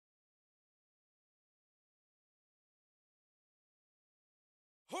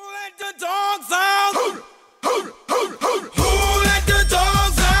Who let the dogs out? Who let the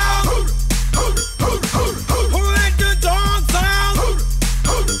dogs out? Who let the dogs out?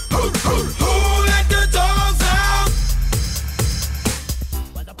 Who let the dogs out?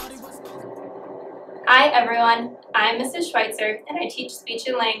 Hi everyone, I'm Mrs. Schweitzer and I teach speech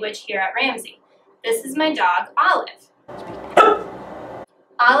and language here at Ramsey. This is my dog, Olive.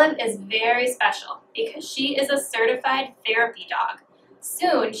 Olive is very special because she is a certified therapy dog.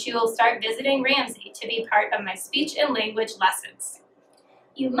 Soon she will start visiting Ramsey to be part of my speech and language lessons.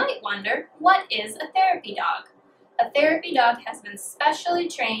 You might wonder, what is a therapy dog? A therapy dog has been specially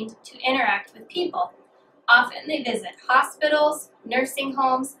trained to interact with people. Often they visit hospitals, nursing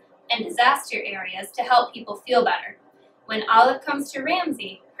homes, and disaster areas to help people feel better. When Olive comes to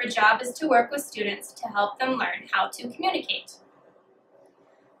Ramsey, her job is to work with students to help them learn how to communicate.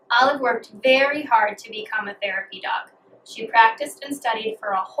 Olive worked very hard to become a therapy dog. She practiced and studied for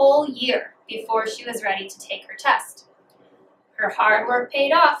a whole year before she was ready to take her test. Her hard work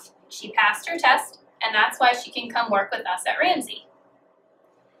paid off. She passed her test, and that's why she can come work with us at Ramsey.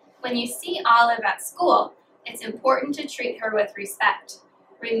 When you see Olive at school, it's important to treat her with respect.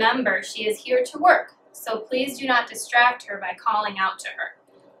 Remember, she is here to work, so please do not distract her by calling out to her.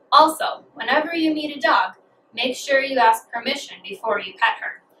 Also, whenever you meet a dog, make sure you ask permission before you pet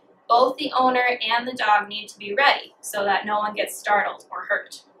her. Both the owner and the dog need to be ready so that no one gets startled or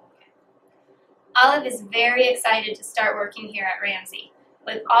hurt. Olive is very excited to start working here at Ramsey.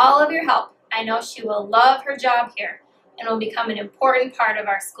 With all of your help, I know she will love her job here and will become an important part of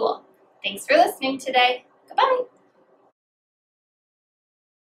our school. Thanks for listening today. Goodbye.